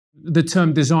the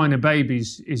term designer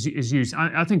babies is used.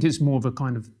 I think it's more of a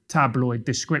kind of tabloid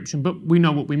description, but we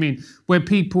know what we mean.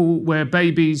 Where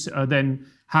babies are then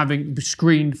having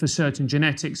screened for certain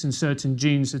genetics and certain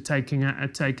genes are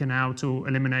taken out or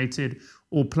eliminated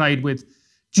or played with.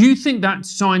 Do you think that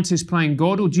scientists playing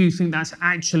God, or do you think that's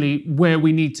actually where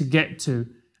we need to get to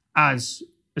as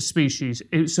a species,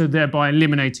 so thereby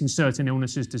eliminating certain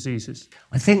illnesses, diseases?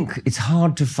 I think it's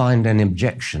hard to find an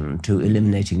objection to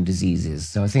eliminating diseases.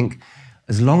 So I think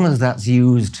as long as that's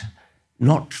used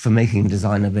not for making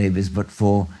designer babies, but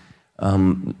for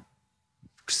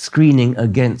screening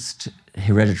against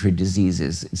hereditary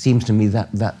diseases, it seems to me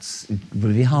that that's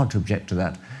really hard to object to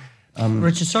that.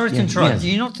 Richard, sorry to interrupt. Yes. Do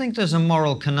you not think there's a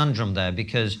moral conundrum there?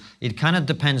 Because it kind of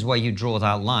depends where you draw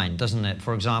that line, doesn't it?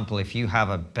 For example, if you have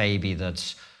a baby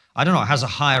that's, I don't know, has a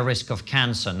higher risk of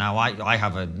cancer. Now, I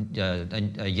have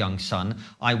a young son.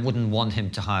 I wouldn't want him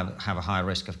to have a higher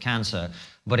risk of cancer.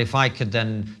 But if I could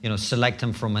then, select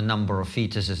him from a number of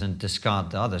fetuses and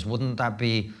discard the others, wouldn't that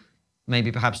be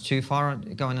maybe perhaps too far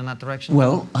going in that direction?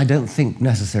 Well, I don't think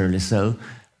necessarily so.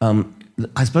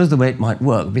 I suppose the way it might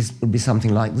work would be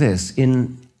something like this.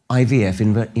 In IVF,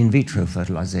 in vitro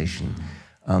fertilization,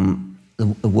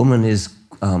 a woman is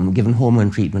given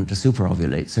hormone treatment to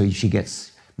superovulate, so she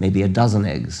gets maybe a dozen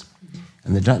eggs.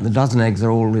 And the dozen eggs are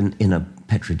all in a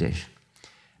Petri dish.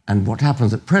 And what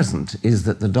happens at present is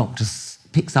that the doctor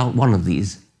picks out one of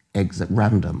these eggs at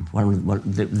random.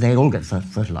 They all get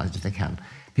fertilized if they can.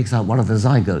 Picks out one of the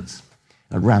zygotes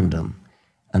at random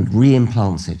and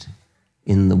reimplants it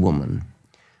in the woman.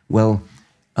 Well,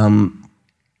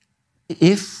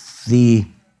 instead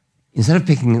of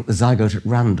picking the zygote at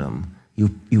random,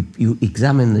 you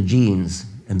examine the genes,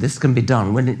 and this can be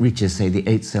done when it reaches, say, the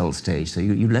 8-cell stage. So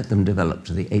you let them develop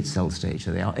to the 8-cell stage,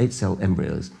 so they are 8-cell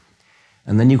embryos.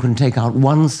 And then you can take out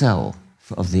one cell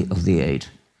of the 8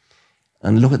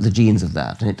 and look at the genes of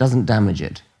that, and it doesn't damage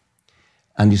it.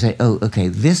 And you say, oh, okay,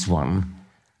 this one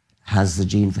has the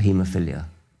gene for haemophilia,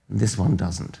 and this one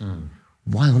doesn't.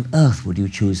 Why on earth would you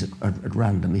choose at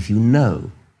random if you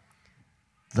know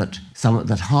that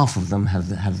half of them have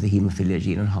the haemophilia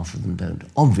gene and half of them don't?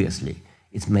 Obviously,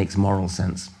 it makes moral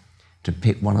sense to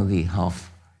pick one of the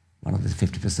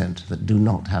 50% that do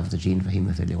not have the gene for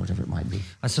haemophilia, whatever it might be.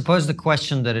 I suppose the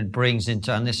question that it brings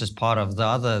into, and this is part of the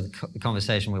other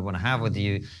conversation we want to have with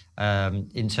you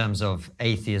in terms of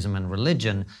atheism and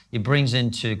religion, it brings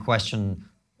into question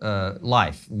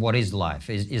life. What is life?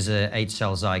 Is an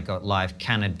 8-cell zygote life?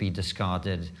 Can it be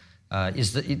discarded?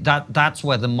 That's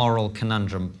where the moral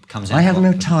conundrum comes in. I have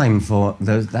no time for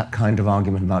that kind of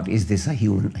argument about is this a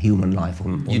human life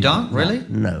or You don't? Really?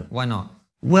 No. Why not?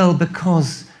 Well,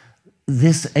 because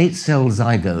this 8-cell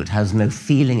zygote has no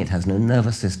feeling, it has no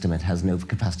nervous system, it has no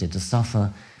capacity to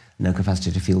suffer, no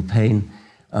capacity to feel pain.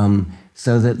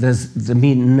 So that there's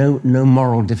no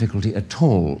moral difficulty at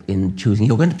all in choosing.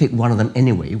 You're going to pick one of them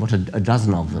anyway. You've got a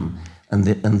dozen of them, and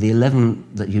the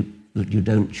 11 that you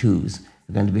don't choose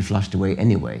are going to be flushed away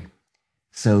anyway.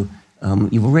 So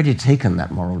you've already taken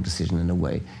that moral decision in a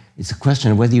way. It's a question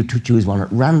of whether you choose one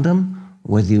at random,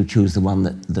 or whether you choose the one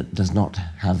that does not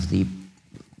have the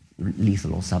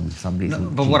lethal or sublethal. No,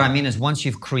 but what I mean is, once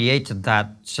you've created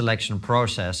that selection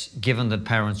process, given that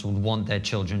parents would want their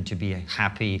children to be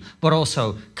happy, but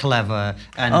also clever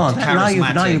and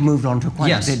charismatic. Now you've moved on to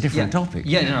quite a different topic.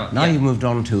 Now you've moved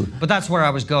on to... But that's where I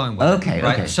was going with it,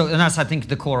 right? So, and that's, I think,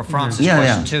 the core of Francis'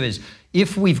 question too, is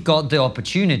if we've got the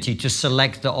opportunity to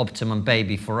select the optimum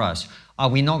baby for us, are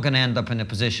we not going to end up in a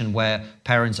position where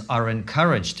parents are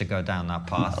encouraged to go down that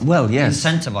path? Well, yes.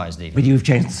 Incentivized even. But you've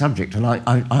changed the subject, and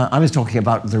I was talking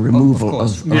about the removal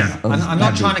of I'm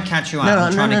not trying to catch you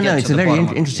out. No, it's a very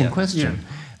interesting question.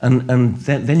 And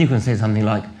then you can say something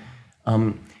like,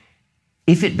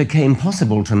 if it became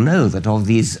possible to know that of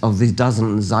these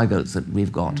dozen zygotes that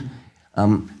we've got,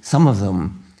 some of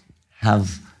them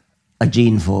have a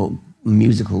gene for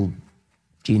musical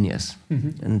genius,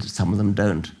 and some of them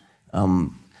don't.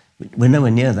 We're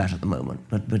nowhere near that at the moment,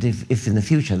 but if in the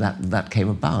future that came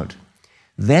about,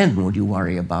 then would you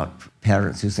worry about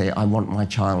parents who say, I want my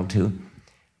child to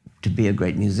be a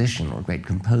great musician or a great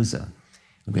composer,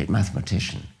 a great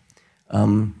mathematician?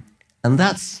 And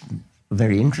that's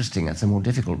very interesting. That's a more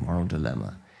difficult moral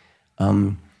dilemma.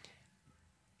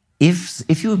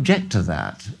 If you object to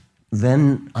that,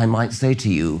 then I might say to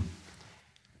you,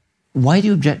 why do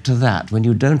you object to that when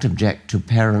you don't object to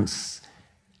parents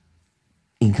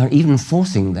even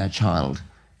forcing their child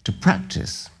to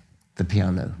practice the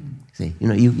piano? See,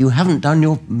 you haven't done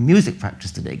your music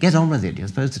practice today. Get on with it. You're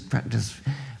supposed to practice,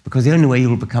 because the only way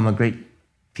you'll become a great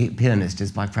pianist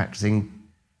is by practicing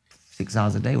 6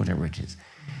 hours a day, whatever it is.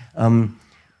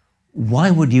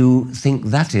 Why would you think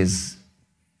that is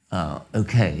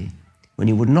okay when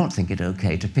you would not think it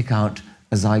okay to pick out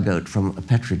a zygote from a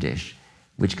petri dish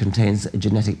which contains a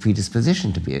genetic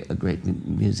predisposition to be a great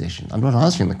musician? I'm not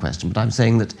answering the question, but I'm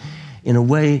saying that in a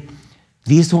way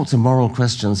these sorts of moral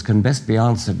questions can best be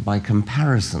answered by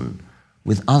comparison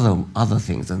with other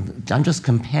things. And I'm just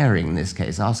comparing in this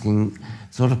case, asking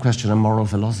sort of question a moral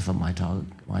philosopher might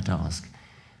ask.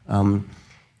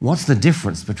 What's the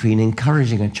difference between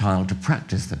encouraging a child to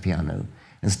practice the piano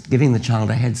and giving the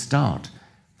child a head start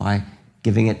by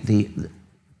giving it the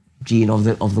gene of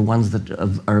the ones that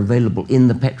are available in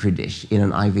the petri dish in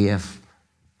an IVF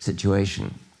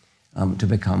situation to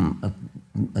become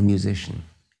a musician?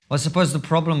 Well, I suppose the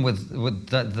problem with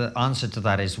the answer to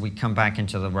that is we come back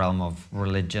into the realm of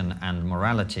religion and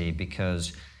morality,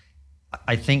 because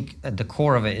I think at the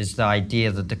core of it is the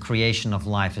idea that the creation of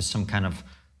life is some kind of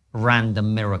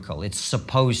random miracle. It's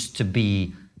supposed to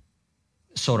be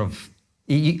sort of,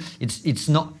 it's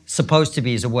not supposed to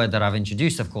be is a word that I've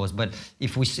introduced, of course, but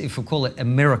if we call it a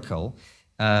miracle,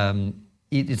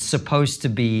 it's supposed to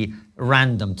be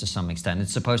random to some extent.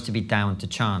 It's supposed to be down to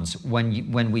chance.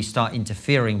 When we start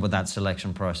interfering with that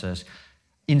selection process,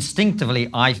 instinctively,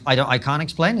 I can't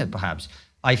explain it. Perhaps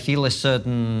I feel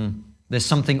there's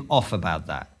something off about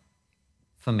that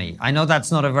for me. I know that's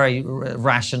not a very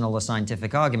rational or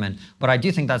scientific argument, but I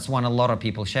do think that's one a lot of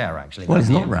people share, actually. Well, it's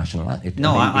not rational. I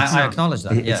acknowledge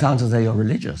that. It sounds as though you're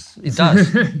religious. It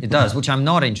does. It does, which I'm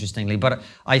not, interestingly. But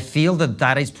I feel that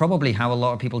that is probably how a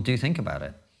lot of people do think about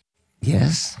it.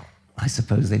 Yes, I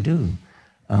suppose they do.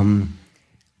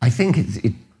 I think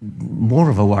more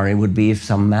of a worry would be if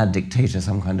some mad dictator,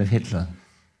 some kind of Hitler,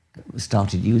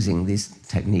 started using these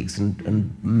techniques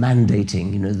and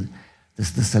mandating, you know, the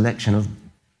selection of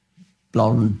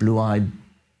blonde, blue-eyed,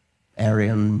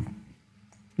 Aryan,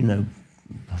 you know,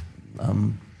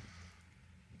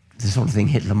 the sort of thing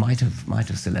Hitler might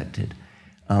have selected.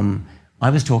 I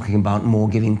was talking about more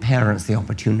giving parents the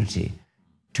opportunity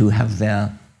to have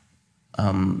their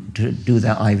to do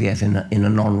their IVF in a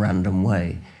non-random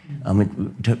way.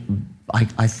 I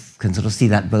can sort of see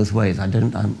that both ways.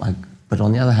 But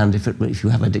on the other hand, if you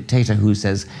have a dictator who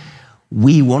says,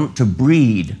 we want to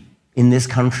breed in this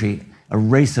country a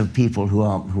race of people who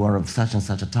are of such and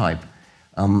such a type,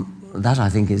 that I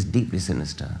think is deeply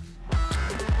sinister.